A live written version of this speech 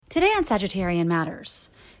Today on Sagittarian Matters,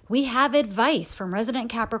 we have advice from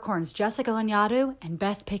resident Capricorns Jessica Lanyadoo and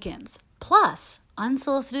Beth Pickens, plus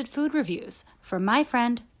unsolicited food reviews from my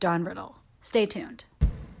friend Dawn Riddle. Stay tuned.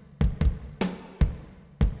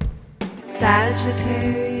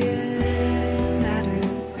 Sagittarian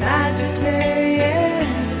Matters, Sagittarian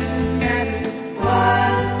Matters,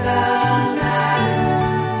 what's the matter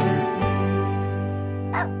with you?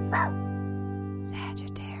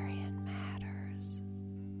 Sagittarian Matters.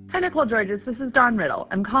 Hi, Nicole Georges. This is Dawn Riddle.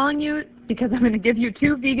 I'm calling you because I'm going to give you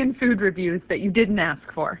 2 vegan food reviews that you didn't ask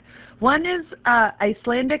for. One is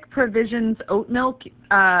Icelandic Provisions oat milk,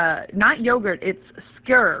 not yogurt, it's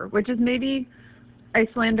skyr, which is maybe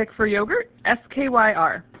Icelandic for yogurt,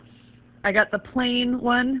 SKYR. I got the plain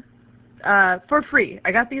one for free.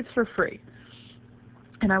 I got these for free.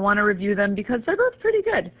 And I want to review them because they're both pretty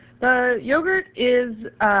good. The yogurt is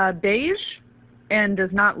beige and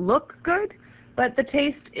does not look good, but the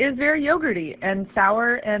taste is very yogurty and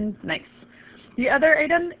sour and nice. The other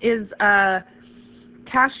item is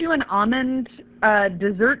cashew and almond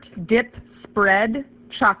dessert dip spread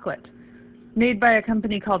chocolate made by a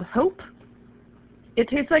company called Hope. It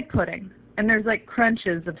tastes like pudding, and there's like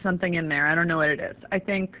crunches of something in there. I don't know what it is. I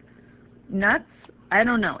think nuts? I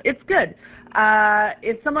don't know. It's good.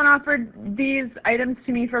 If someone offered these items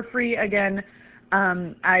to me for free again,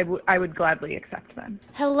 I would gladly accept them.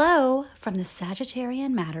 Hello from the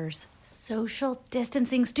Sagittarian Matters Social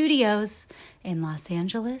Distancing Studios in Los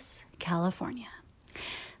Angeles, California.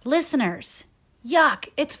 Listeners, yuck,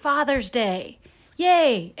 it's Father's Day.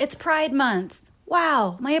 Yay, it's Pride Month.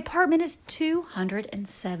 Wow, my apartment is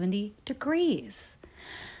 270 degrees.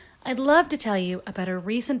 I'd love to tell you about a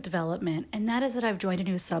recent development, and that is that I've joined a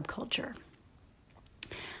new subculture.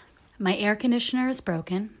 My air conditioner is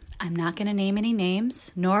broken. I'm not going to name any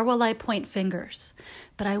names, nor will I point fingers.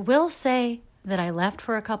 But I will say that I left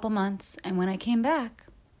for a couple months, and when I came back,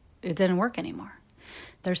 it didn't work anymore.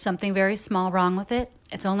 There's something very small wrong with it.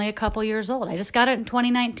 It's only a couple years old. I just got it in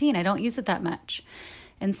 2019. I don't use it that much.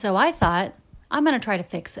 And so I thought, I'm going to try to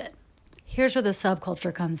fix it. Here's where the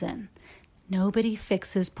subculture comes in. Nobody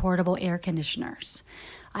fixes portable air conditioners.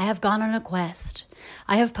 I have gone on a quest.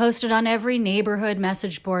 I have posted on every neighborhood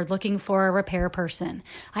message board looking for a repair person.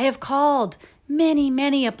 I have called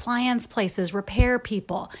many appliance places, repair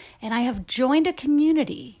people, and I have joined a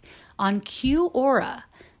community on Quora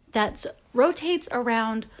that rotates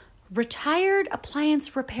around retired appliance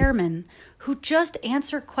repairmen who just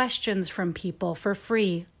answer questions from people for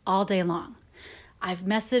free all day long. I've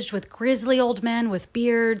messaged with grizzly old men with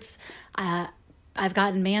beards. I've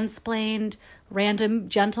gotten mansplained. Random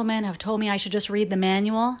gentlemen have told me I should just read the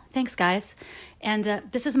manual. Thanks, guys. And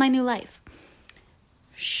this is my new life.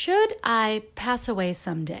 Should I pass away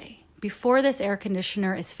someday before this air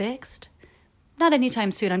conditioner is fixed? Not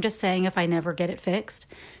anytime soon. I'm just saying if I never get it fixed.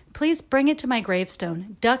 Please bring it to my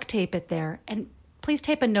gravestone, duct tape it there, and please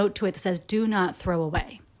tape a note to it that says, "Do not throw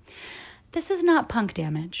away." This is not punk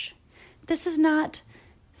damage. This is not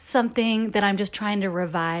something that I'm just trying to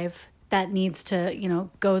revive that needs to,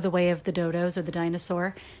 go the way of the dodos or the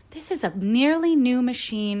dinosaur. This is a nearly new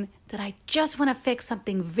machine that I just want to fix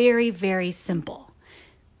something very, very simple.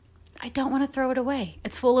 I don't want to throw it away.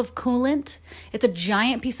 It's full of coolant. It's a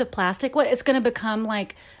giant piece of plastic. What? It's going to become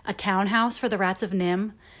like a townhouse for the rats of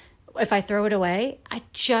Nim if I throw it away. I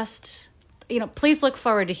just, please look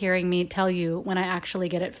forward to hearing me tell you when I actually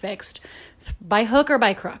get it fixed, by hook or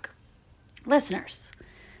by crook. Listeners,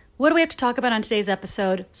 what do we have to talk about on today's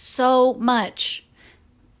episode? So much.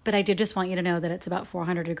 But I did just want you to know that it's about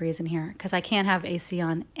 400 degrees in here because I can't have AC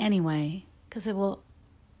on anyway because it will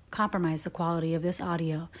compromise the quality of this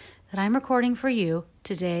audio that I'm recording for you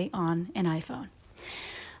today on an iPhone.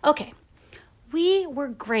 Okay, we were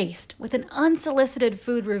graced with an unsolicited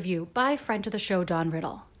food review by friend of the show, Dawn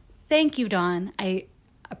Riddle. Thank you, Dawn. I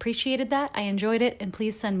appreciated that. I enjoyed it, and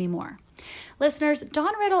please send me more. Listeners,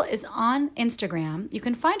 Dawn Riddle is on Instagram. You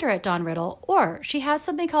can find her at Dawn Riddle, or she has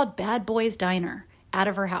something called Bad Boys Diner out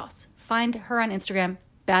of her house. Find her on Instagram,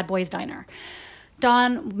 Bad Boys Diner.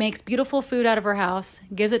 Dawn makes beautiful food out of her house,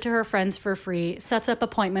 gives it to her friends for free, sets up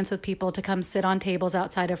appointments with people to come sit on tables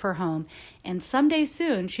outside of her home, and someday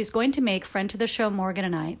soon she's going to make friend to the show Morgan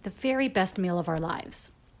and I the very best meal of our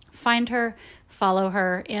lives. Find her, follow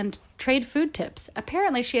her, and trade food tips.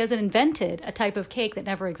 Apparently, she has invented a type of cake that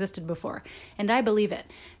never existed before, and I believe it.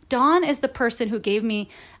 Dawn is the person who gave me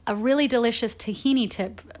a really delicious tahini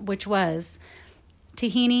tip, which was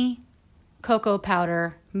tahini, cocoa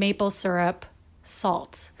powder, maple syrup,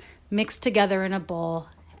 salt, mixed together in a bowl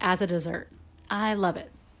as a dessert. I love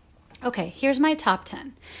it. Okay, here's my top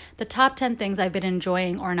 10. The top 10 things I've been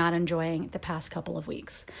enjoying or not enjoying the past couple of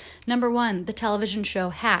weeks. Number 1, the television show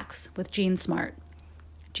Hacks with Jean Smart.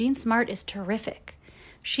 Jean Smart is terrific.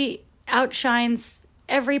 She outshines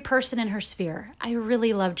every person in her sphere. I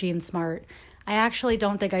really love Jean Smart. I actually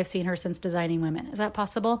don't think I've seen her since Designing Women. Is that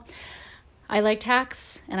possible? I liked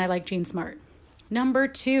Hacks and I like Jean Smart. Number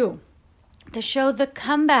 2, the show The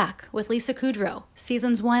Comeback with Lisa Kudrow,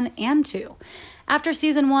 seasons 1 and 2. After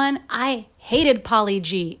season 1, I hated Pauly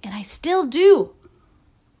G, and I still do.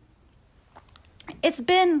 It's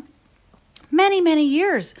been many, many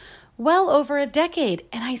years, well over a decade,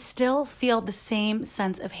 and I still feel the same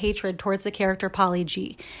sense of hatred towards the character Pauly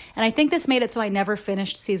G. And I think this made it so I never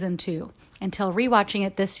finished season 2 until rewatching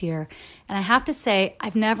it this year. And I have to say,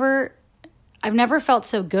 I've never felt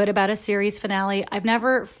so good about a series finale. I've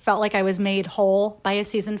never felt like I was made whole by a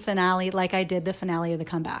season finale like I did the finale of The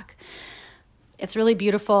Comeback. It's really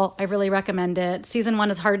beautiful. I really recommend it. Season 1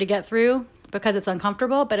 is hard to get through because it's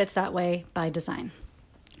uncomfortable, but it's that way by design.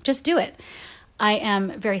 Just do it. I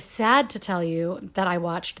am very sad to tell you that I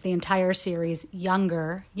watched the entire series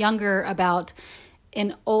Younger about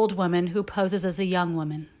an old woman who poses as a young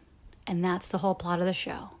woman. And that's the whole plot of the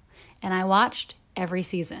show. And I watched every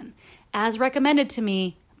season, as recommended to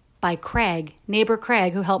me by Craig, neighbor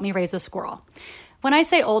Craig, who helped me raise a squirrel. When I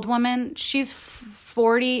say old woman, she's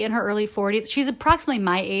 40, in her early 40s. She's approximately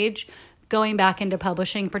my age, going back into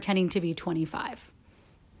publishing, pretending to be 25.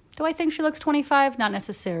 Do I think she looks 25? Not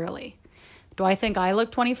necessarily. Do I think I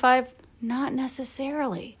look 25? Not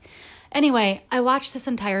necessarily. Anyway, I watched this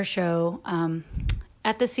entire show.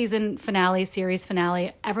 At the season finale, series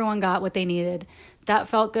finale, everyone got what they needed. That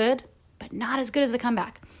felt good, but not as good as The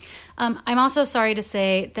Comeback. I'm also sorry to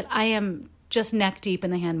say that I am just neck deep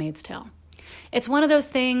in The Handmaid's Tale. It's one of those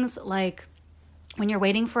things like when you're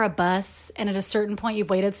waiting for a bus and at a certain point you've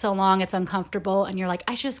waited so long it's uncomfortable and you're like,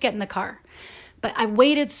 I should just get in the car. But I've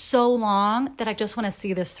waited so long that I just want to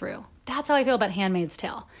see this through. That's how I feel about Handmaid's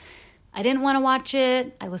Tale. I didn't want to watch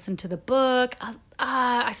it. I listened to the book.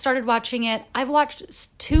 I started watching it. I've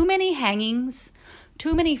watched too many hangings,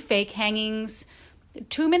 too many fake hangings,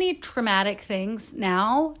 too many traumatic things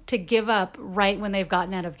now to give up right when they've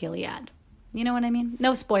gotten out of Gilead. You know what I mean?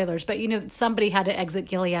 No spoilers, but somebody had to exit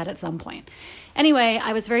Gilead at some point. Anyway,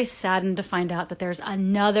 I was very saddened to find out that there's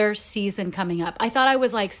another season coming up. I thought I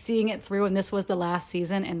was like seeing it through and this was the last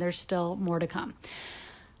season and there's still more to come.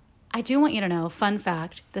 I do want you to know, fun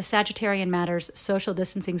fact, the Sagittarian Matters social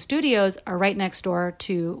distancing studios are right next door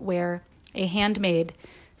to where a handmaid,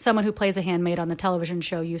 someone who plays a handmaid on the television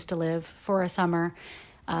show, used to live for a summer.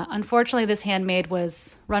 Unfortunately, this handmaid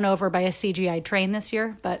was run over by a CGI train this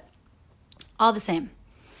year, but all the same,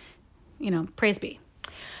 praise be.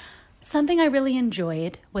 Something I really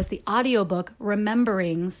enjoyed was the audiobook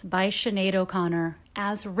Rememberings by Sinead O'Connor,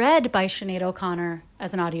 as read by Sinead O'Connor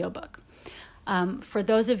as an audiobook. For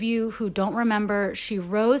those of you who don't remember, she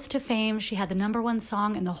rose to fame. She had the #1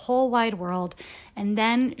 song in the whole wide world. And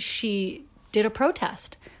then she did a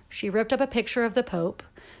protest. She ripped up a picture of the Pope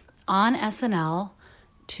on SNL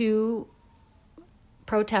to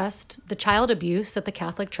protest the child abuse that the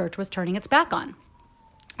Catholic Church was turning its back on.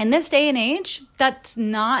 In this day and age, that's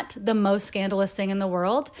not the most scandalous thing in the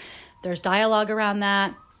world. There's dialogue around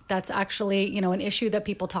that. That's actually, an issue that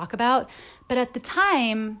people talk about. But at the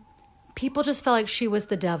time, people just felt like she was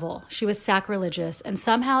the devil. She was sacrilegious. And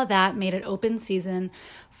somehow that made it open season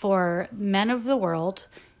for men of the world,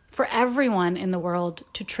 for everyone in the world,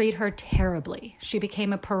 to treat her terribly. She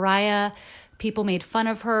became a pariah. People made fun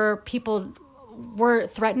of her. People were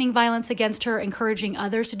threatening violence against her, encouraging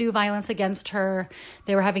others to do violence against her.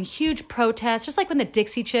 They were having huge protests, just like when the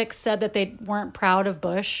Dixie Chicks said that they weren't proud of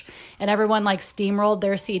Bush and everyone steamrolled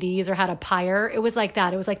their CDs or had a pyre. It was like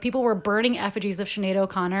that. It was like people were burning effigies of Sinead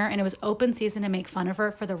O'Connor, and it was open season to make fun of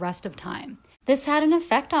her for the rest of time. This had an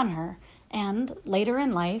effect on her. And later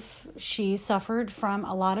in life, she suffered from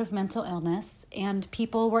a lot of mental illness, and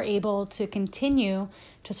people were able to continue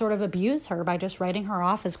to sort of abuse her by just writing her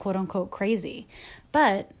off as quote unquote crazy.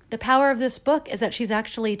 But the power of this book is that she's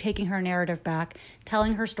actually taking her narrative back,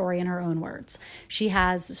 telling her story in her own words. She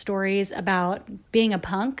has stories about being a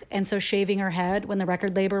punk, and so shaving her head when the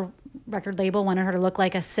record label wanted her to look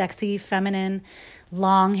like a sexy, feminine,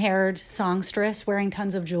 long-haired songstress wearing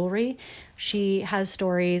tons of jewelry. She has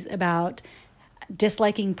stories about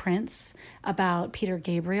disliking Prince, about Peter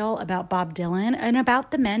Gabriel, about Bob Dylan, and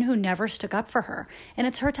about the men who never stuck up for her. And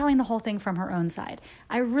it's her telling the whole thing from her own side.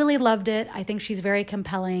 I really loved it. I think she's very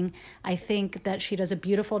compelling. I think that she does a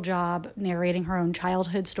beautiful job narrating her own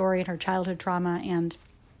childhood story and her childhood trauma. And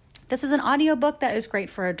this is an audiobook that is great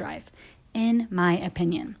for a drive. in my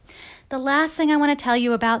opinion. The last thing I want to tell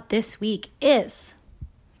you about this week is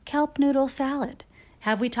kelp noodle salad.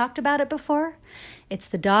 Have we talked about it before? It's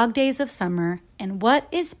the dog days of summer, and what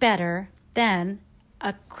is better than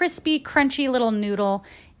a crispy, crunchy little noodle,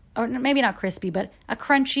 or maybe not crispy, but a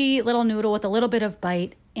crunchy little noodle with a little bit of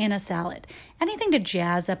bite in a salad. Anything to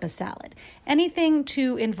jazz up a salad. Anything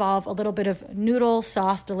to involve a little bit of noodle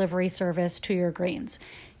sauce delivery service to your greens.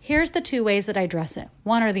 Here's the two ways that I dress it.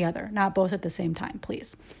 One or the other, not both at the same time,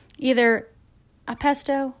 please. Either a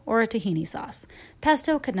pesto or a tahini sauce.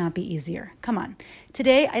 Pesto could not be easier. Come on.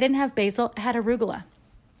 Today, I didn't have basil, I had arugula.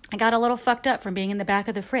 I got a little fucked up from being in the back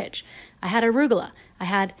of the fridge. I had arugula. I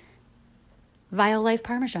had Violife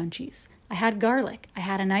Parmesan cheese. I had garlic. I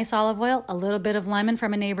had a nice olive oil, a little bit of lemon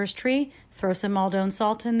from a neighbor's tree, throw some Maldon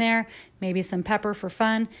salt in there, maybe some pepper for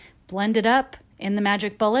fun, blend it up in the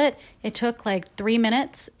magic bullet. It took like 3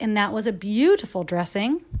 minutes, and that was a beautiful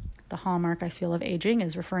dressing. The hallmark, I feel, of aging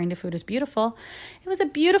is referring to food as beautiful. It was a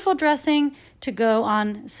beautiful dressing to go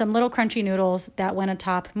on some little crunchy noodles that went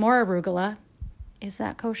atop more arugula. Is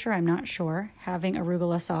that kosher? I'm not sure. Having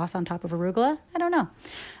arugula sauce on top of arugula? I don't know.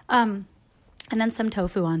 And then some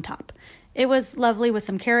tofu on top. It was lovely with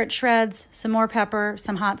some carrot shreds, some more pepper,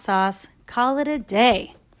 some hot sauce. Call it a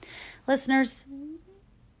day. Listeners,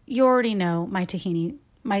 you already know my tahini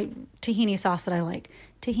sauce that I like.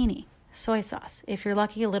 Tahini, soy sauce. If you're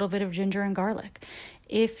lucky, a little bit of ginger and garlic.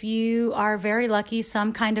 If you are very lucky,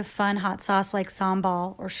 some kind of fun hot sauce like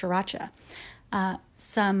sambal or sriracha.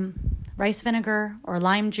 Some rice vinegar or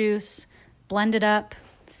lime juice, blend it up,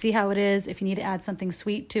 see how it is. If you need to add something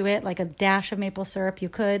sweet to it, like a dash of maple syrup, you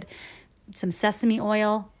could. Some sesame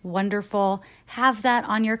oil, wonderful. Have that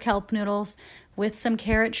on your kelp noodles with some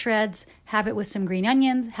carrot shreds. Have it with some green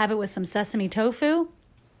onions. Have it with some sesame tofu.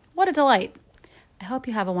 What a delight. I hope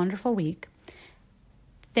you have a wonderful week.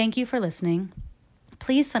 Thank you for listening.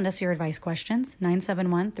 Please send us your advice questions,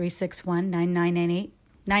 971-361-9998,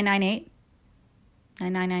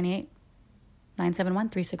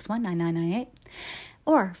 971-361-9998,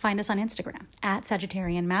 or find us on Instagram at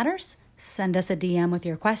Sagittarian Matters. Send us a DM with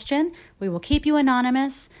your question. We will keep you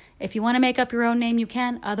anonymous. If you want to make up your own name, you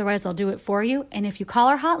can. Otherwise, I'll do it for you. And if you call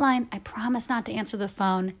our hotline, I promise not to answer the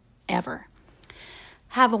phone ever.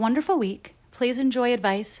 Have a wonderful week. Please enjoy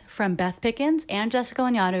advice from Beth Pickens and Jessica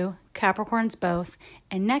Lanyadoo, Capricorns both.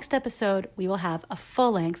 And next episode, we will have a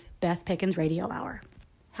full-length Beth Pickens radio hour.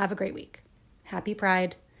 Have a great week. Happy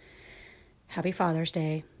Pride. Happy Father's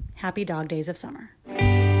Day. Happy Dog Days of Summer.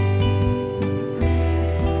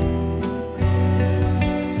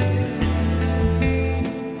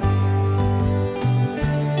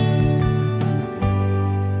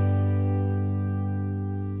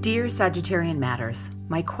 Dear Sagittarian Matters,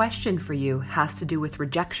 my question for you has to do with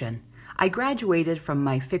rejection. I graduated from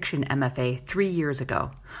my fiction MFA 3 years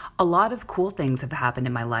ago. A lot of cool things have happened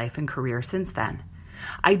in my life and career since then.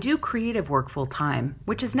 I do creative work full time,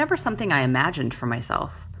 which is never something I imagined for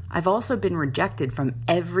myself. I've also been rejected from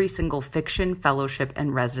every single fiction, fellowship,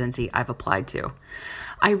 and residency I've applied to.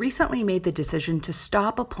 I recently made the decision to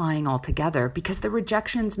stop applying altogether because the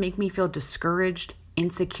rejections make me feel discouraged,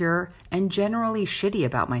 insecure, and generally shitty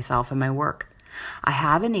about myself and my work. I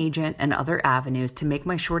have an agent and other avenues to make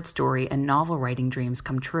my short story and novel writing dreams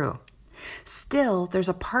come true. Still, there's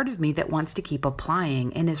a part of me that wants to keep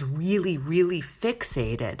applying and is really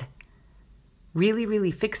fixated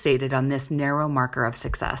on this narrow marker of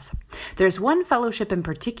success. There's one fellowship in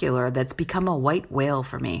particular that's become a white whale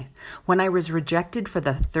for me. When I was rejected for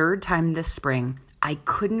the 3rd time this spring, I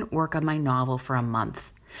couldn't work on my novel for a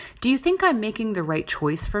month. Do you think I'm making the right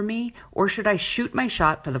choice for me, or should I shoot my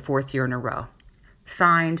shot for the 4th year in a row?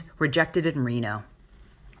 Signed, Rejected in Reno.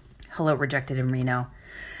 Hello, Rejected in Reno.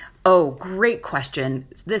 Oh, great question.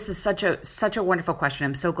 This is such a wonderful question.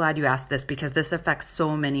 I'm so glad you asked this because this affects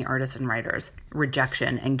so many artists and writers.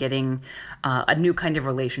 Rejection and getting a new kind of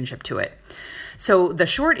relationship to it. So the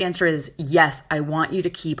short answer is yes, I want you to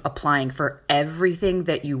keep applying for everything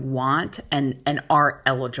that you want and are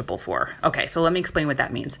eligible for. Okay, so let me explain what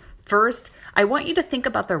that means. First, I want you to think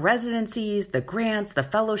about the residencies, the grants, the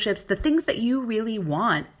fellowships, the things that you really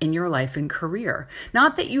want in your life and career.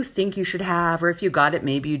 Not that you think you should have, or if you got it,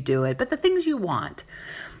 maybe you do it, but the things you want.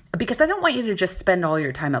 Because I don't want you to just spend all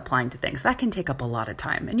your time applying to things. That can take up a lot of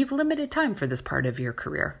time, and you've limited time for this part of your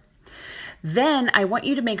career. Then I want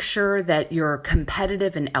you to make sure that you're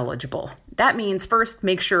competitive and eligible. That means first,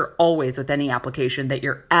 make sure always with any application that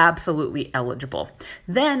you're absolutely eligible.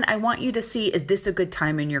 Then I want you to see, is this a good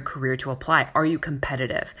time in your career to apply? Are you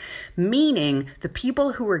competitive? Meaning the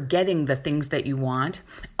people who are getting the things that you want,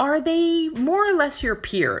 are they more or less your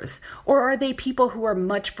peers? Or are they people who are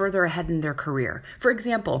much further ahead in their career? For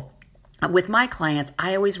example, with my clients,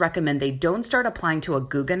 I always recommend they don't start applying to a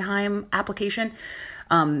Guggenheim application,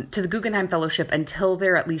 to the Guggenheim Fellowship until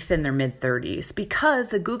they're at least in their mid-30s, because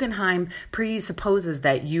the Guggenheim presupposes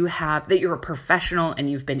that you're a professional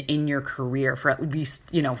and you've been in your career for at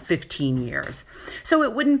least, 15 years. So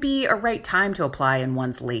it wouldn't be a right time to apply in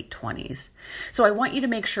one's late 20s. So I want you to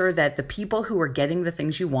make sure that the people who are getting the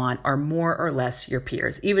things you want are more or less your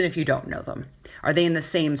peers, even if you don't know them. Are they in the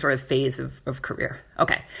same sort of phase of career?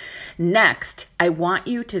 Okay. Next, I want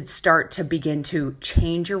you to start to begin to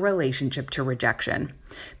change your relationship to rejection.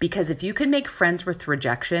 Because if you can make friends with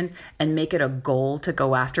rejection and make it a goal to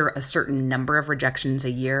go after a certain number of rejections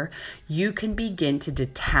a year, you can begin to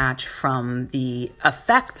detach from the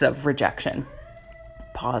effects of rejection.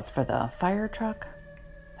 Pause for the fire truck.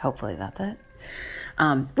 Hopefully that's it.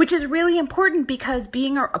 Which is really important because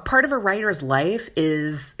being a part of a writer's life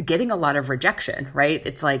is getting a lot of rejection, right?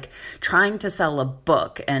 It's like trying to sell a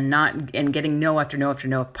book and getting no after no after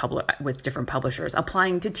no with different publishers,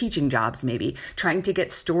 applying to teaching jobs, maybe trying to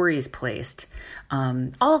get stories placed,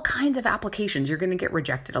 all kinds of applications. You're going to get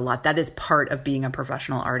rejected a lot. That is part of being a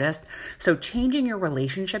professional artist. So changing your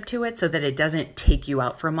relationship to it so that it doesn't take you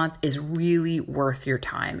out for a month is really worth your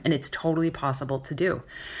time. And it's totally possible to do.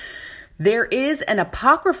 There is an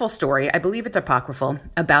apocryphal story, I believe it's apocryphal,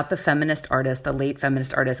 about the late feminist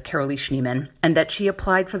artist, Carolee Schneemann, and that she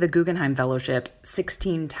applied for the Guggenheim Fellowship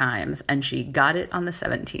 16 times, and she got it on the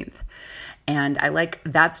 17th. And I like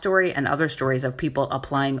that story and other stories of people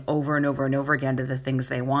applying over and over and over again to the things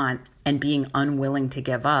they want and being unwilling to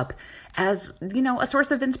give up as, a source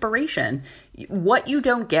of inspiration. What you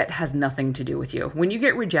don't get has nothing to do with you. When you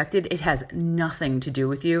get rejected, it has nothing to do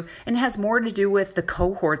with you and has more to do with the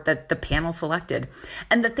cohort that the panel selected.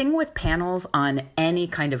 And the thing with panels on any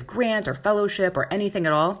kind of grant or fellowship or anything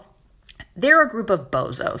at all, they're a group of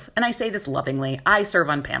bozos. And I say this lovingly. I serve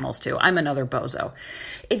on panels too. I'm another bozo.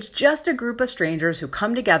 It's just a group of strangers who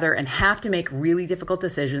come together and have to make really difficult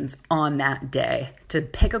decisions on that day to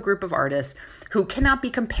pick a group of artists who cannot be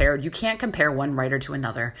compared. You can't compare one writer to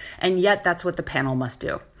another. And yet that's what the panel must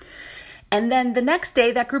do. And then the next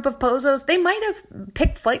day, that group of bozos, they might have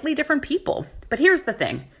picked slightly different people. But here's the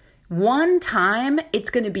thing. One time, it's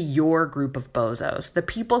going to be your group of bozos, the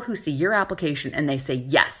people who see your application and they say,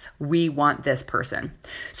 yes, we want this person.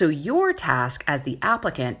 So your task as the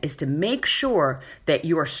applicant is to make sure that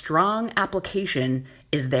your strong application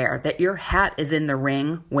is there, that your hat is in the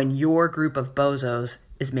ring when your group of bozos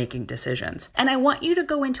is making decisions. And I want you to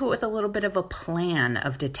go into it with a little bit of a plan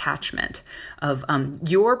of detachment, of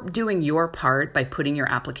you're doing your part by putting your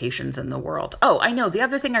applications in the world. Oh, I know. The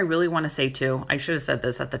other thing I really want to say too, I should have said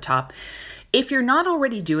this at the top. If you're not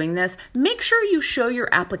already doing this, make sure you show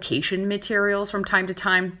your application materials from time to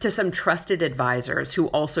time to some trusted advisors who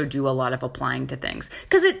also do a lot of applying to things.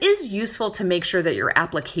 Because it is useful to make sure that your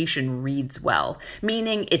application reads well,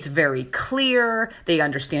 meaning it's very clear, they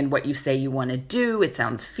understand what you say you want to do, it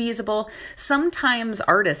sounds feasible. Sometimes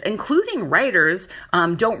artists, including writers,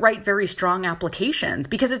 don't write very strong applications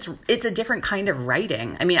because it's a different kind of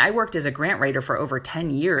writing. I mean, I worked as a grant writer for over 10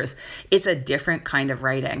 years. It's a different kind of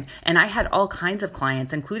writing. And I had all kinds of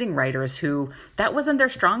clients, including writers who that wasn't their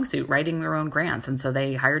strong suit, writing their own grants. And so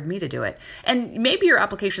they hired me to do it. And maybe your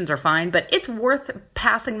applications are fine, but it's worth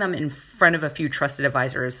passing them in front of a few trusted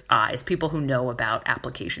advisors' eyes, people who know about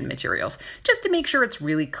application materials, just to make sure it's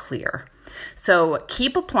really clear. So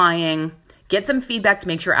keep applying. Get some feedback to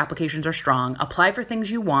make sure applications are strong, apply for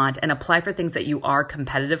things you want, and apply for things that you are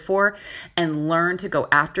competitive for, and learn to go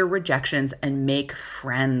after rejections and make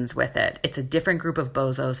friends with it. It's a different group of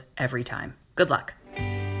bozos every time. Good luck.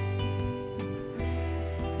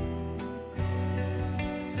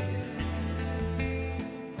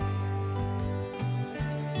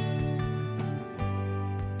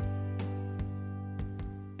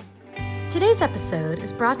 Today's episode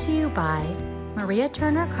is brought to you by Maria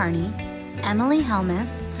Turner Carney, Emily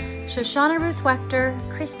Helmus, Shoshana Ruth Wechter,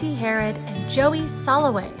 Christy Herod, and Joey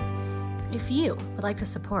Soloway. If you would like to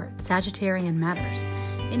support Sagittarian Matters,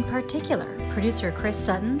 in particular producer Chris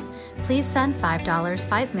Sutton, please send $5,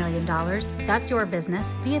 $5 million, that's your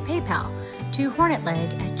business, via PayPal to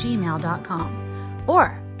hornetleg@gmail.com.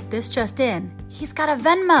 Or, this just in, he's got a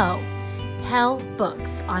Venmo, Hell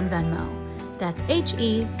Books on Venmo. That's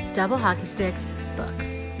HE double hockey sticks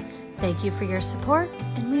books. Thank you for your support,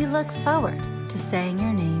 and we look forward to saying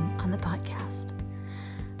your name on the podcast.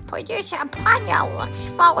 Producer Ponyo looks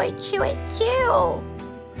forward to it too.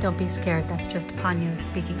 Don't be scared, that's just Ponyo's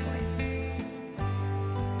speaking voice.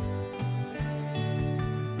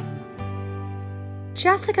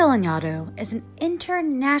 Jessica Lanyadoo is an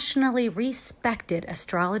internationally respected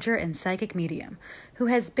astrologer and psychic medium who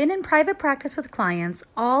has been in private practice with clients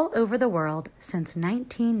all over the world since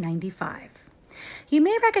 1995. You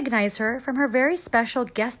may recognize her from her very special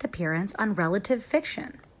guest appearance on Relative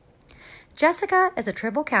Fiction. Jessica is a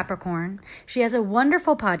triple Capricorn. She has a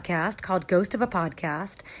wonderful podcast called Ghost of a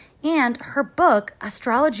Podcast, and her book,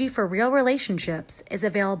 Astrology for Real Relationships, is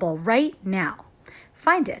available right now.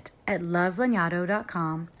 Find it at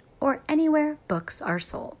lovelanyadoo.com or anywhere books are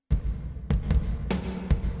sold.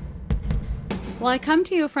 Well, I come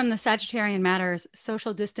to you from the Sagittarian Matters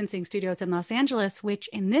social distancing studios in Los Angeles, which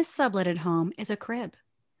in this subletted home is a crib.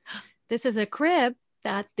 This is a crib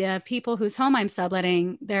that the people whose home I'm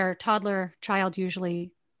subletting, their toddler child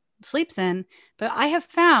usually sleeps in. But I have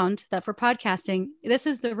found that for podcasting, this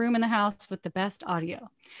is the room in the house with the best audio.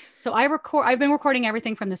 So I've been recording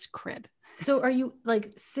everything from this crib. So are you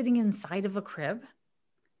like sitting inside of a crib?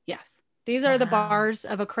 Yes. These are the bars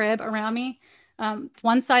of a crib around me.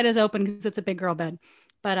 One side is open because it's a big girl bed,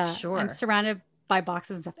 but Sure. I'm surrounded by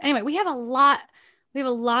boxes and stuff. Anyway, we have a lot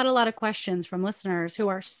of questions from listeners who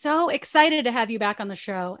are so excited to have you back on the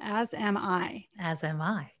show, as am I. As am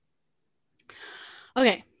I.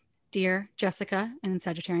 Okay, dear Jessica and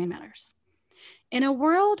Sagittarian Matters. In a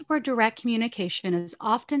world where direct communication is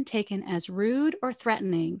often taken as rude or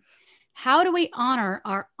threatening, how do we honor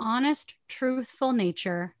our honest, truthful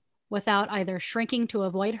nature without either shrinking to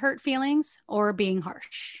avoid hurt feelings or being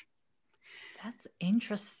harsh? That's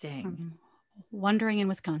interesting. Wondering in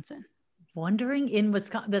Wisconsin. Wondering in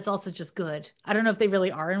Wisconsin. That's also just good. I don't know if they really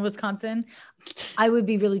are in Wisconsin. I would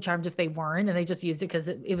be really charmed if they weren't and they just used it because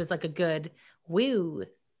it was like a good woo.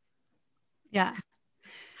 Yeah.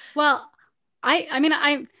 Well,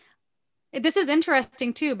 this is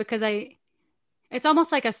interesting too, because it's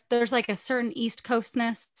almost like there's like a certain East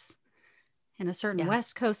Coastness and a certain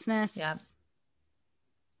West Coastness. Yeah.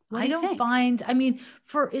 I don't find,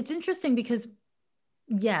 it's interesting because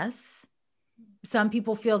yes, some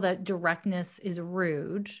people feel that directness is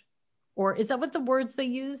rude, or is that what the words they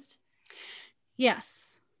used?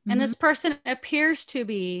 Yes. And this person appears to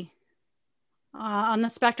be on the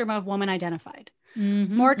spectrum of woman identified.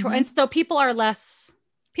 And so people are less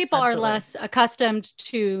accustomed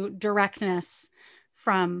to directness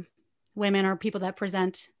from women or people that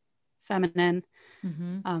present feminine.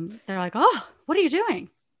 They're like, oh, what are you doing?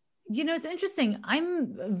 You know, it's interesting.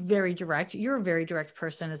 I'm very direct. You're a very direct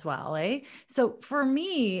person as well, eh? So for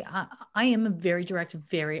me, I am a very direct,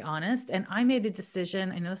 very honest. And I made a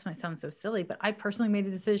decision. I know this might sound so silly, but I personally made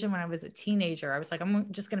a decision when I was a teenager. I was like,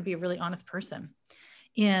 I'm just going to be a really honest person.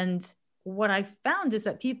 And what I found is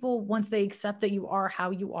that people, once they accept that you are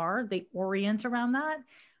how you are, they orient around that.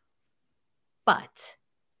 But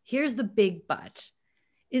here's the big but,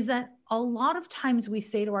 is that a lot of times we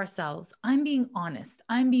say to ourselves, I'm being honest,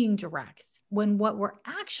 I'm being direct, when what we're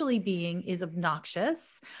actually being is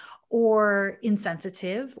obnoxious or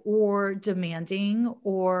insensitive or demanding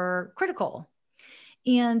or critical.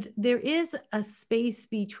 And there is a space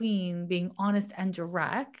between being honest and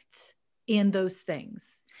direct in those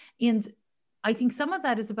things. And I think some of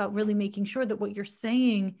that is about really making sure that what you're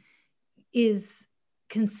saying is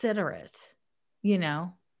considerate, you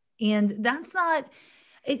know, and that's not,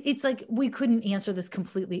 it's like, we couldn't answer this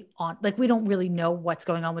completely on, like, we don't really know what's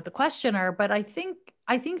going on with the questioner, but I think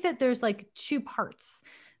that there's like two parts.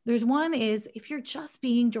 There's one is if you're just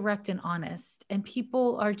being direct and honest and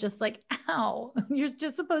people are just like, ow, you're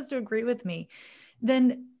just supposed to agree with me,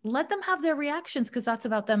 then let them have their reactions because that's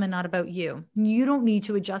about them and not about you. You don't need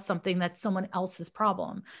to adjust something that's someone else's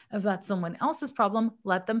problem. If that's someone else's problem,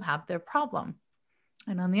 let them have their problem.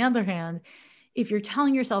 And on the other hand, if you're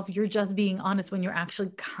telling yourself you're just being honest when you're actually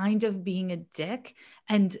kind of being a dick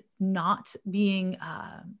and not being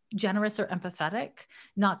generous or empathetic,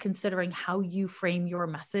 not considering how you frame your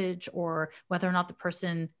message or whether or not the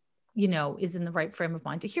person, you know, is in the right frame of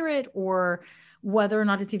mind to hear it, or whether or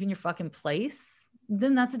not it's even your fucking place,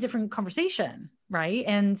 then that's a different conversation, right?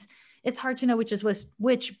 And it's hard to know which is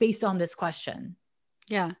which based on this question.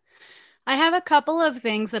 Yeah. I have a couple of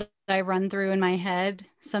things that I run through in my head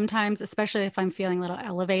sometimes, especially if I'm feeling a little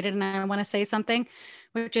elevated and I want to say something,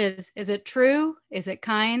 which is it true? Is it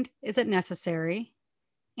kind? Is it necessary?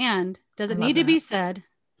 And does it need to be said?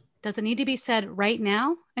 Does it need to be said right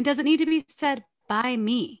now? And does it need to be said by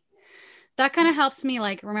me? That kind of helps me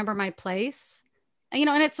like remember my place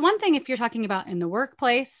and it's one thing if you're talking about in the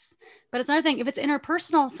workplace, but it's another thing if it's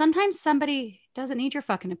interpersonal. Sometimes somebody doesn't need your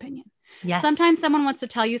fucking opinion. Yes. Sometimes someone wants to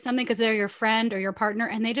tell you something because they're your friend or your partner,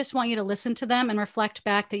 and they just want you to listen to them and reflect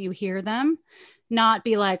back that you hear them, not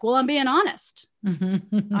be like, well, I'm being honest.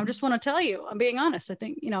 I just want to tell you I'm being honest. I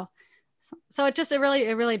think, so it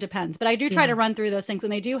really depends. But I do try to run through those things,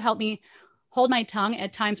 and they do help me hold my tongue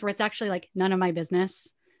at times where it's actually like none of my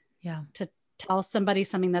business. Yeah. To tell somebody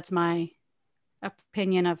something that's my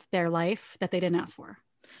opinion of their life that they didn't ask for.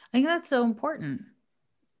 I think that's so important.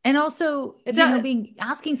 And also, It's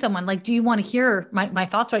asking someone like, do you want to hear my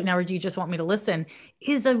thoughts right now, or do you just want me to listen,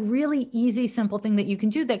 is a really easy, simple thing that you can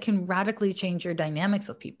do that can radically change your dynamics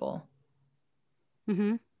with people.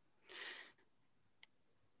 Mm-hmm.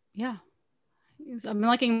 Yeah. I'm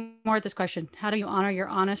looking more at this question. How do you honor your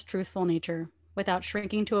honest, truthful nature without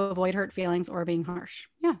shrinking to avoid hurt feelings or being harsh?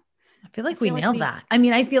 Yeah. I feel like we nailed that. I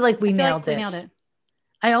mean, I feel like we nailed it.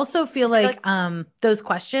 I also feel like those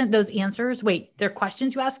answers, they're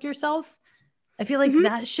questions you ask yourself. I feel like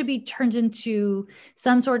that should be turned into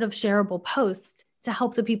some sort of shareable post to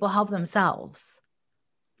help the people help themselves.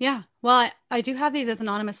 Yeah. Well, I do have these as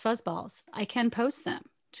anonymous fuzzballs. I can post them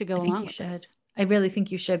to go along with this. I really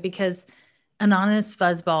think you should, because anonymous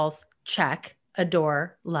fuzzballs, check,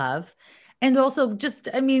 adore, love. And also just,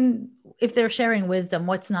 I mean, if they're sharing wisdom,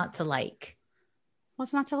 what's not to like?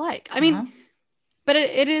 What's not to like? I mean, but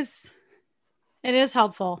it is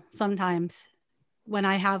helpful sometimes when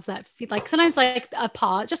I have that, like sometimes like a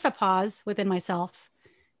pause within myself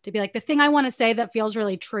to be like, the thing I want to say that feels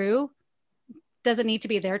really true, does it need to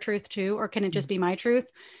be their truth too? Or can it just be my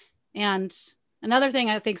truth? And another thing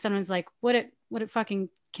I think sometimes like, would it fucking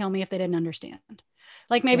kill me if they didn't understand?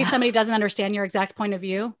 Like maybe somebody doesn't understand your exact point of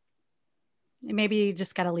view. Maybe you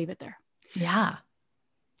just got to leave it there. Yeah.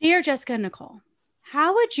 Dear Jessica and Nicole,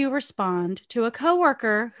 how would you respond to a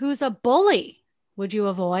coworker who's a bully? Would you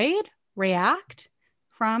avoid, react?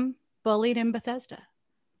 From Bullied in Bethesda.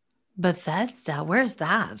 Bethesda? Where's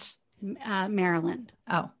that? Maryland.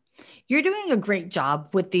 Oh, you're doing a great job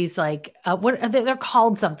with these, like, what are they? They're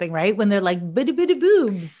called something, right? When they're like bitty bitty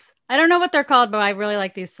boobs. I don't know what they're called, but I really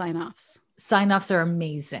like these sign-offs. Sign-offs are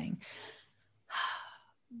amazing.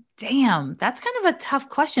 Damn, that's kind of a tough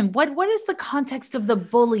question. What is the context of the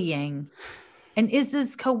bullying? And is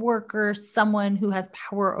this coworker someone who has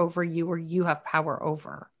power over you or you have power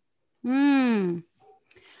over? I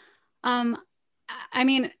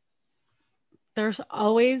mean, there's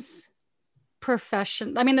always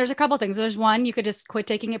profession. I mean, there's a couple things. There's one, you could just quit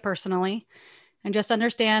taking it personally and just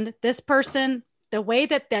understand this person, the way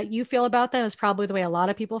that you feel about them is probably the way a lot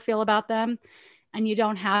of people feel about them. And you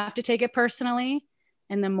don't have to take it personally.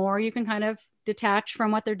 And the more you can kind of detach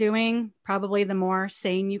from what they're doing, probably the more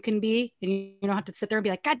sane you can be. And you don't have to sit there and be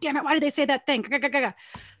like, God damn it, why did they say that thing?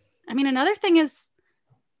 I mean, another thing is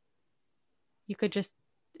you could just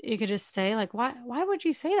say like, why would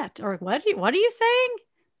you say that? Or what are you saying?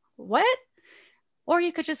 What? Or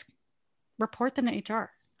you could just report them to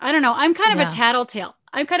HR. I don't know. I'm kind of a tattletale.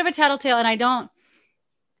 And I don't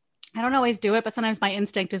always do it, but sometimes my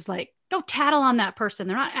instinct is like, go tattle on that person.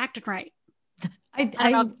 They're not acting right.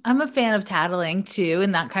 I'm a fan of tattling too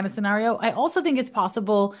in that kind of scenario. I also think it's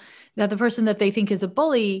possible that the person that they think is a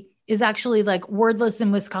bully is actually like Wordless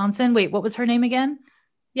in Wisconsin. Wait, what was her name again?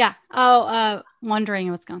 Yeah. Wondering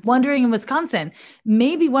in Wisconsin. Wondering in Wisconsin.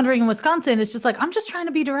 Maybe Wondering in Wisconsin is just like, I'm just trying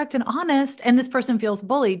to be direct and honest. And this person feels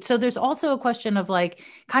bullied. So there's also a question of like,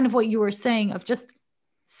 kind of what you were saying of just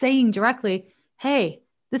saying directly, hey,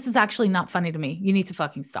 this is actually not funny to me. You need to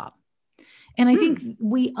fucking stop. And I think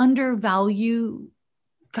we undervalue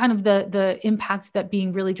kind of the impact that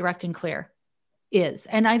being really direct and clear is.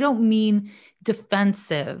 And I don't mean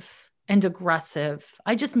defensive and aggressive.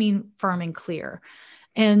 I just mean firm and clear.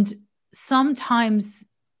 And sometimes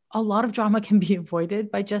a lot of drama can be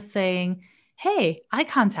avoided by just saying, hey, eye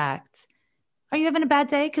contact. Are you having a bad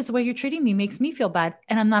day? Because the way you're treating me makes me feel bad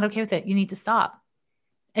and I'm not okay with it. You need to stop.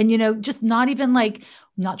 And, just not even like,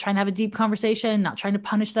 not trying to have a deep conversation, not trying to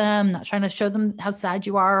punish them, not trying to show them how sad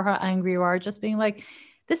you are or how angry you are, just being like,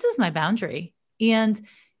 this is my boundary. And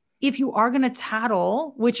if you are going to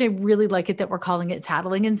tattle, which I really like it that we're calling it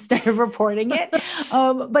tattling instead of reporting it.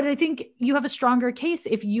 But I think you have a stronger case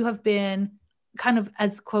if you have been kind of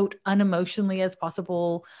as quote unemotionally as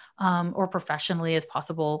possible or professionally as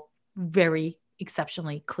possible, very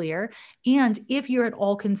exceptionally clear. And if you're at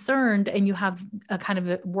all concerned and you have a kind of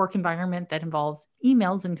a work environment that involves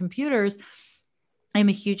emails and computers, I'm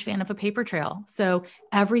a huge fan of a paper trail. So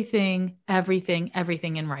everything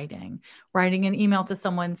in writing an email to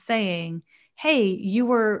someone saying, hey,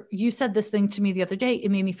 you said this thing to me the other day.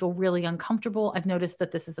 It made me feel really uncomfortable. I've noticed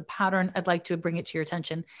that this is a pattern. I'd like to bring it to your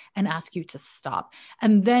attention and ask you to stop.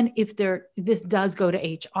 And then if this does go to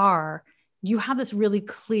HR, you have this really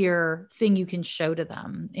clear thing you can show to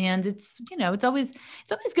them. And it's always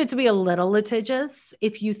good to be a little litigious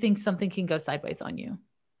if you think something can go sideways on you.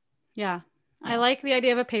 Yeah. I like the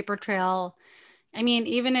idea of a paper trail. I mean,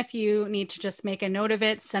 even if you need to just make a note of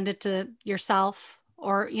it, send it to yourself,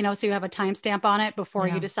 or, so you have a timestamp on it before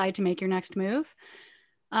you decide to make your next move.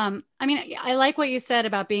 I mean, I like what you said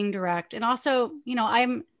about being direct. And also,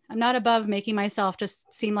 I'm not above making myself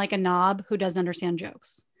just seem like a knob who doesn't understand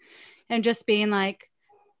jokes, and just being like,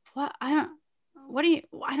 I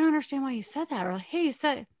don't understand why you said that. Or like, hey, you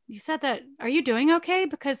said that, are you doing okay?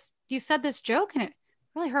 Because you said this joke and it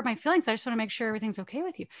really hurt my feelings. I just want to make sure everything's okay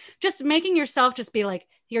with you. Just making yourself just be like,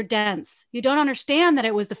 you're dense. You don't understand that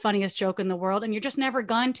it was the funniest joke in the world. And you're just never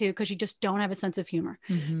going to, because you just don't have a sense of humor.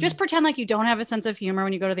 Mm-hmm. Just pretend like you don't have a sense of humor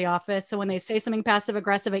when you go to the office. So when they say something passive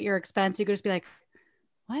aggressive at your expense, you could just be like,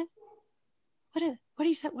 what are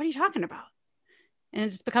you talking about? And it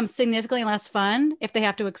just becomes significantly less fun if they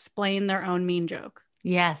have to explain their own mean joke.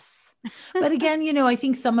 Yes. But again, I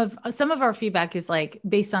think some of our feedback is like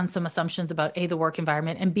based on some assumptions about the work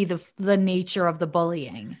environment, and B, the nature of the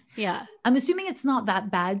bullying. Yeah. I'm assuming it's not that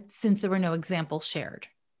bad since there were no examples shared.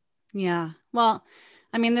 Yeah. Well,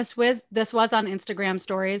 I mean, this was on Instagram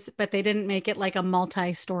stories, but they didn't make it like a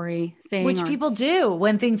multi-story thing. Which people do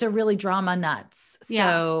when things are really drama nuts.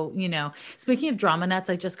 So, speaking of drama nuts,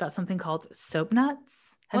 I just got something called soap nuts.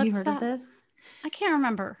 Have you heard of this? I can't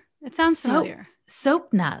remember. It sounds familiar.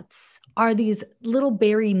 Soap nuts are these little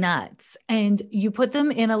berry nuts, and you put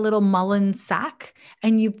them in a little mullein sack,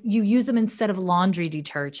 and you use them instead of laundry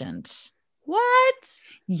detergent. What?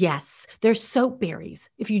 Yes. They're soap berries.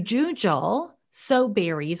 If you Google soap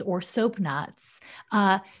berries or soap nuts,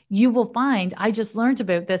 you will find, I just learned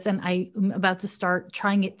about this and I'm about to start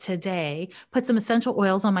trying it today. Put some essential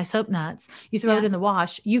oils on my soap nuts. You throw it in the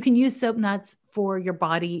wash. You can use soap nuts for your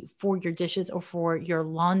body, for your dishes, or for your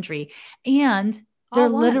laundry. And they're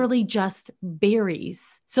literally just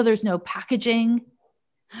berries. So there's no packaging.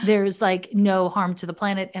 There's like no harm to the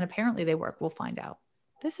planet. And apparently they work. We'll find out.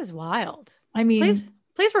 This is wild. I mean,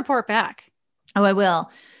 please report back. Oh, I will.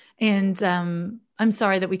 And I'm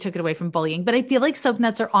sorry that we took it away from bullying, but I feel like soap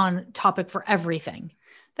nuts are on topic for everything.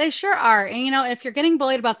 They sure are. And if you're getting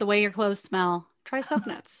bullied about the way your clothes smell, try soap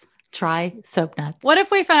nuts. Try soap nuts. What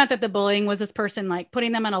if we found out that the bullying was this person like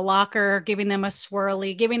putting them in a locker, giving them a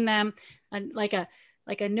swirly, giving them like a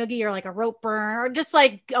noogie or like a rope burn, or just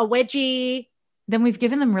like a wedgie? Then we've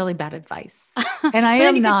given them really bad advice. And I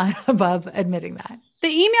am not above admitting that. The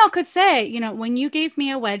email could say, when you gave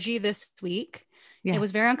me a wedgie this week, it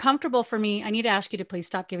was very uncomfortable for me. I need to ask you to please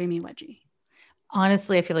stop giving me a wedgie.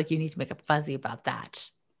 Honestly, I feel like you need to make a fuzzy about that.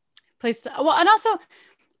 Please. Well, and also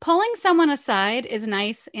pulling someone aside is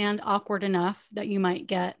nice and awkward enough that you might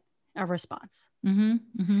get a response.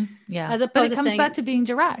 Mm-hmm, mm-hmm. Yeah. As opposed but it comes back to being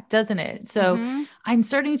direct, doesn't it? So I'm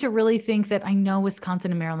starting to really think that I know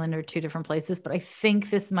Wisconsin and Maryland are two different places, but I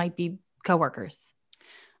think this might be coworkers.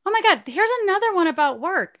 Oh my God, here's another one about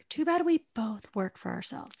work. Too bad we both work for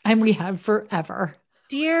ourselves. And we have forever.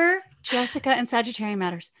 Dear Jessica and Sagittarian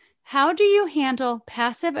Matters, how do you handle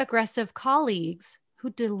passive-aggressive colleagues who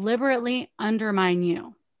deliberately undermine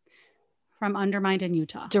you? From Undermined in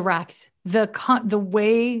Utah. Direct. The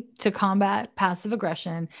way to combat passive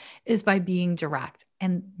aggression is by being direct.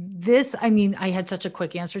 And this, I mean, I had such a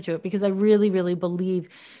quick answer to it because I really, really believe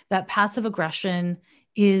that passive aggression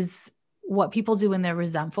is what people do when they're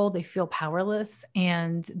resentful. They feel powerless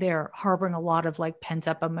and they're harboring a lot of like pent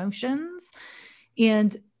up emotions.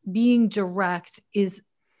 And being direct is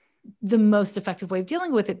the most effective way of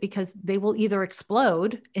dealing with it, because they will either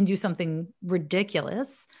explode and do something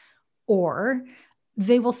ridiculous, or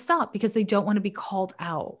they will stop because they don't want to be called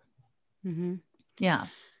out. Mm-hmm. Yeah.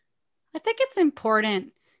 I think it's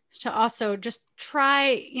important to also just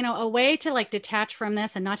try, a way to like detach from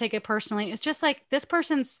this and not take it personally. It's just like this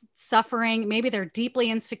person's suffering. Maybe they're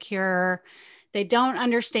deeply insecure. They don't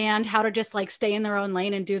understand how to just like stay in their own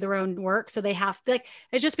lane and do their own work. So they have to, like,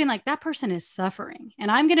 it's just been like, that person is suffering.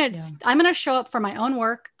 And I'm going to show up for my own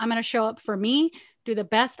work. I'm going to show up for me, do the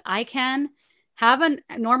best I can, have a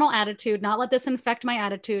normal attitude, not let this infect my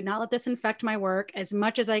attitude, not let this infect my work as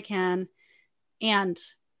much as I can. And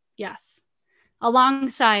yes,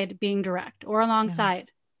 alongside being direct or alongside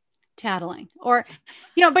tattling or,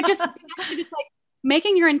 but just like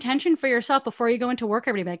making your intention for yourself before you go into work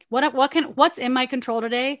every day. Like what's in my control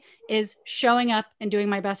today is showing up and doing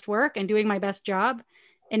my best work and doing my best job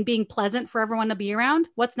and being pleasant for everyone to be around.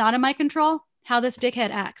 What's not in my control? how this dickhead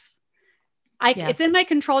acts. It's in my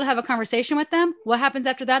control to have a conversation with them. What happens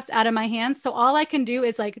after that's out of my hands. So all I can do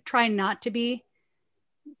is like try not to be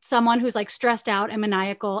someone who's like stressed out and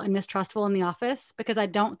maniacal and mistrustful in the office, because I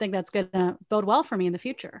don't think that's going to bode well for me in the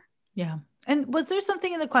future. Yeah. And was there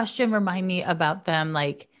something in the question, remind me, about them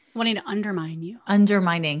like wanting to undermine you?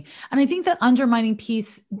 Undermining. And I think that undermining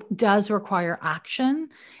piece does require action.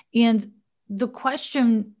 And the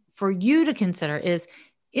question for you to consider is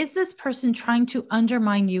this person trying to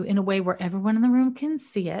undermine you in a way where everyone in the room can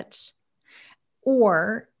see it?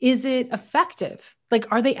 Or is it effective?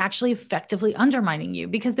 Like, are they actually effectively undermining you?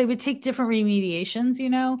 Because they would take different remediations, you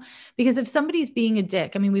know, because if somebody's being a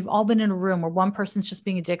dick, I mean, we've all been in a room where one person's just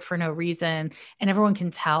being a dick for no reason and everyone can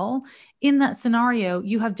tell. In that scenario,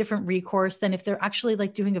 you have different recourse than if they're actually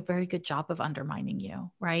like doing a very good job of undermining you.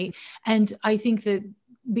 Right. And I think that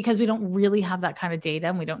because we don't really have that kind of data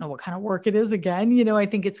and we don't know what kind of work it is, again, you know, I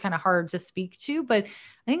think it's kind of hard to speak to, but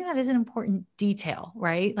I think that is an important detail,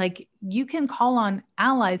 right? Like you can call on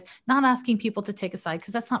allies, not asking people to take a side,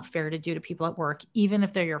 because that's not fair to do to people at work, even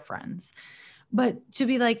if they're your friends, but to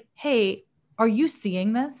be like, hey, are you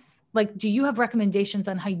seeing this? Like, do you have recommendations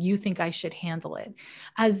on how you think I should handle it?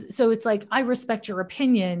 So it's like, I respect your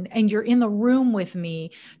opinion and you're in the room with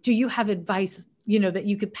me. Do you have advice, you know, that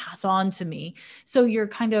you could pass on to me? So you're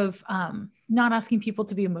kind of not asking people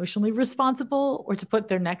to be emotionally responsible or to put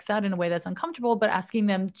their necks out in a way that's uncomfortable, but asking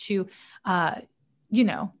them to, you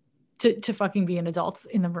know, to fucking be an adult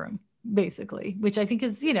in the room, basically, which I think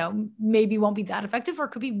is, you know, maybe won't be that effective or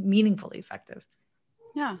could be meaningfully effective.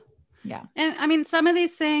 Yeah. Yeah. And I mean, some of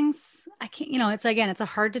these things, I can't, you know, it's a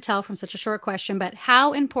hard to tell from such a short question, but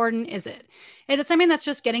how important is it? Is it something that's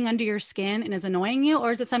just getting under your skin and is annoying you? Or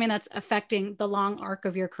is it something that's affecting the long arc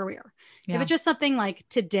of your career? Yeah. If it's just something like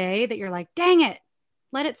today that you're like, dang it,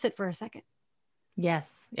 let it sit for a second.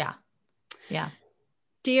 Yes. Yeah. Yeah.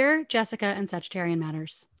 Dear Jessica and Sagittarian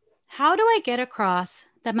Matters, how do I get across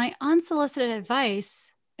that my unsolicited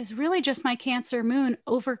advice is really just my Cancer moon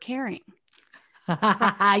over caring?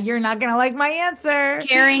 You're not going to like my answer.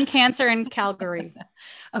 Caring, Cancer, and Calgary.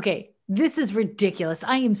 Okay. This is ridiculous.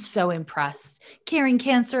 I am so impressed. Caring,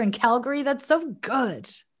 Cancer, and Calgary. That's so good.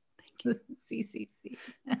 Thank you. CCC.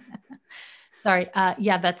 Sorry.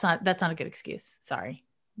 Yeah, that's not a good excuse. Sorry.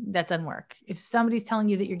 That doesn't work. If somebody's telling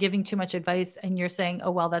you that you're giving too much advice and you're saying,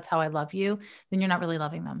 oh, well, that's how I love you, then you're not really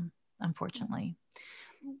loving them, unfortunately.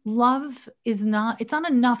 Love it's not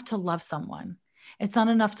enough to love someone. It's not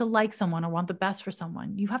enough to like someone or want the best for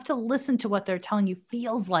someone. You have to listen to what they're telling you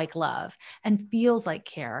feels like love and feels like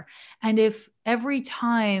care. And if every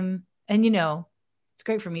time, and you know, it's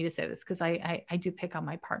great for me to say this because I do pick on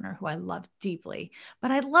my partner who I love deeply,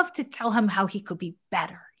 but I love to tell him how he could be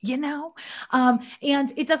better, you know?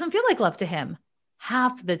 And it doesn't feel like love to him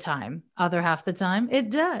half the time. Other half the time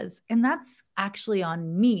it does. And that's actually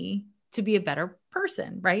on me to be a better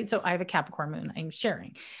person, right? So I have a Capricorn moon, I'm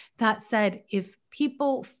sharing. That said, if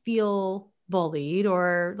people feel bullied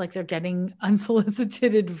or like they're getting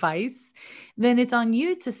unsolicited advice, then it's on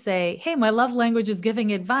you to say, hey, my love language is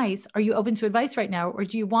giving advice. Are you open to advice right now? Or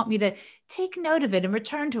do you want me to take note of it and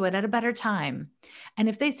return to it at a better time? And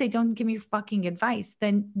if they say, don't give me your fucking advice,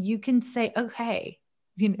 then you can say, okay,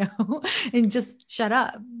 you know, and just shut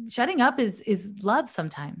up. Shutting up is love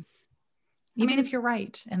sometimes, even if you're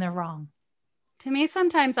right and they're wrong. To me,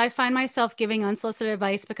 sometimes I find myself giving unsolicited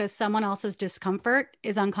advice because someone else's discomfort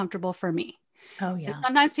is uncomfortable for me. Oh, yeah. And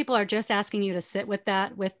sometimes people are just asking you to sit with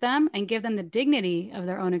that with them and give them the dignity of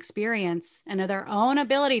their own experience and of their own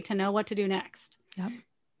ability to know what to do next. Yep.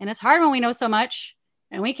 And it's hard when we know so much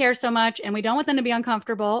and we care so much and we don't want them to be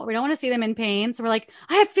uncomfortable. We don't want to see them in pain. So we're like,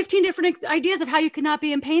 I have 15 different ideas of how you could not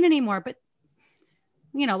be in pain anymore. But,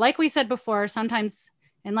 you know, like we said before, sometimes,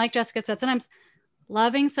 and like Jessica said, sometimes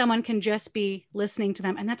loving someone can just be listening to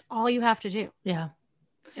them. And that's all you have to do. Yeah.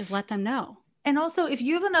 Is let them know. And also, if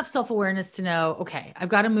you have enough self-awareness to know, okay, I've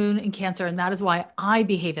got a moon in Cancer, and that is why I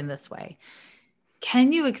behave in this way.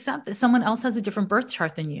 Can you accept that someone else has a different birth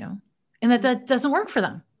chart than you and that doesn't work for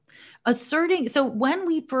them? So when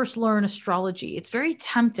we first learn astrology, it's very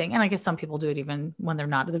tempting. And I guess some people do it even when they're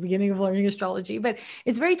not at the beginning of learning astrology, but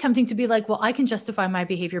it's very tempting to be like, well, I can justify my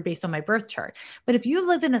behavior based on my birth chart. But if you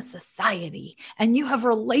live in a society and you have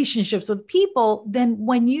relationships with people, then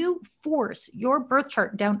when you force your birth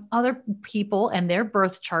chart down other people and their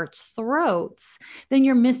birth charts' throats, then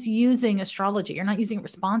you're misusing astrology. You're not using it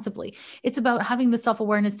responsibly. It's about having the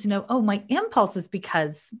self-awareness to know, oh, my impulse is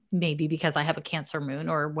because I have a Cancer moon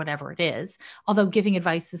or whatever it is, although giving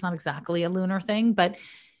advice is not exactly a lunar thing, but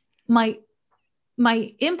my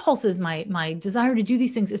impulses, my desire to do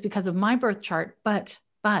these things is because of my birth chart, but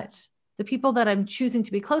The people that I'm choosing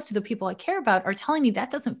to be close to, the people I care about, are telling me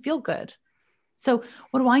that doesn't feel good. So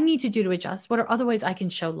what do I need to do to adjust? What are other ways I can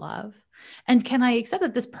show love? And can I accept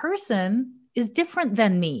that this person is different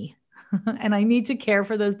than me? And I need to care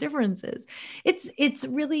for those differences. It's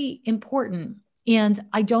really important. And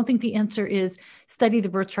I don't think the answer is study the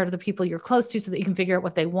birth chart of the people you're close to so that you can figure out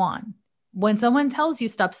what they want. When someone tells you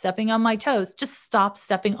stop stepping on my toes, just stop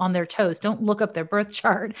stepping on their toes. Don't look up their birth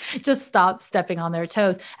chart. Just stop stepping on their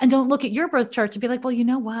toes. And don't look at your birth chart to be like, well, you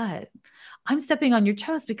know what? I'm stepping on your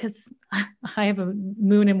toes because I have a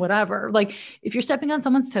moon in whatever. Like, if you're stepping on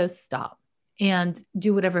someone's toes, stop and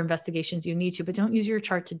do whatever investigations you need to, but don't use your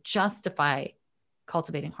chart to justify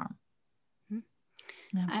cultivating harm.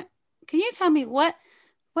 Yeah. Can you tell me what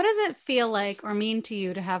does it feel like or mean to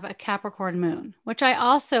you to have a Capricorn moon, which I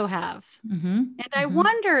also have? And I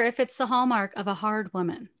wonder if it's the hallmark of a hard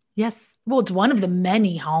woman. Yes. Well, it's one of the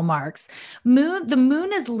many hallmarks. The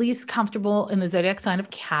moon is least comfortable in the zodiac sign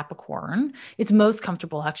of Capricorn. It's most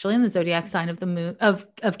comfortable actually in the zodiac sign of the moon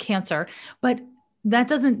of Cancer, but that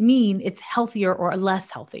doesn't mean it's healthier or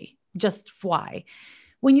less healthy. Just why?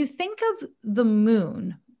 When you think of the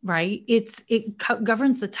moon, right? It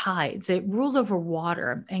governs the tides. It rules over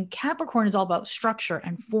water, and Capricorn is all about structure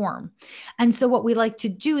and form. And so what we like to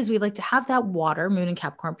do is we like to have that water, moon and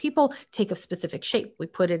Capricorn people, take a specific shape. We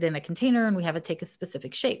put it in a container and we have it take a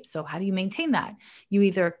specific shape. So how do you maintain that? You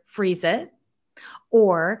either freeze it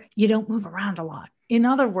or you don't move around a lot. In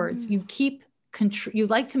other words, you keep control. You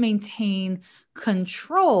like to maintain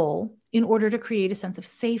control in order to create a sense of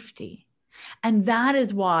safety. And that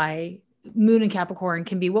is why moon and Capricorn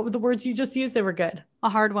can be, what were the words you just used? They were good. A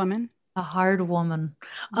hard woman. A hard woman.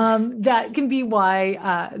 That can be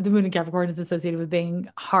why the moon in Capricorn is associated with being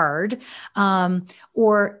hard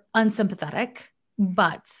or unsympathetic.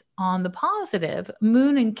 But on the positive,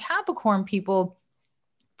 moon and Capricorn people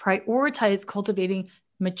prioritize cultivating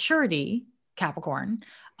maturity, Capricorn,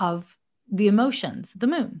 of the emotions, the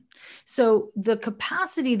moon. So the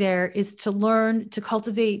capacity there is to learn to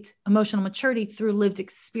cultivate emotional maturity through lived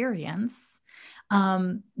experience.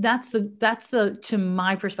 That's to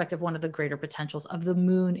my perspective, one of the greater potentials of the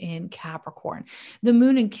moon in Capricorn. The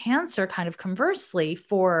moon in Cancer, kind of conversely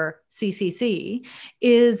for CCC,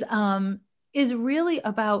 is really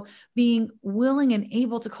about being willing and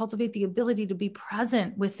able to cultivate the ability to be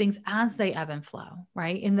present with things as they ebb and flow,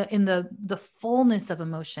 right? In the fullness of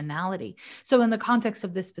emotionality. So in the context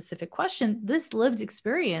of this specific question, this lived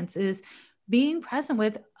experience is being present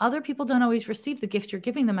with other people don't always receive the gift you're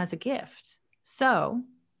giving them as a gift. So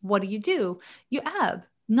what do? You ebb.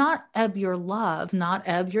 Not ebb your love, not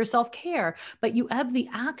ebb your self-care, but you ebb the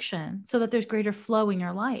action so that there's greater flow in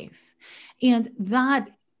your life. And that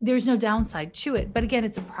there's no downside to it. But again,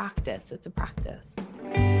 it's a practice. It's a practice.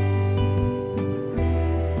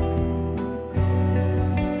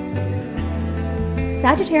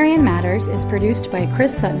 Sagittarian Matters is produced by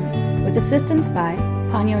Chris Sutton with assistance by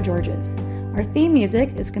Ponyo Georges. Our theme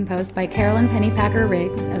music is composed by Carolyn Pennypacker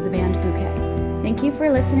Riggs of the band Bouquet. Thank you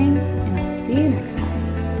for listening, and I'll see you next time.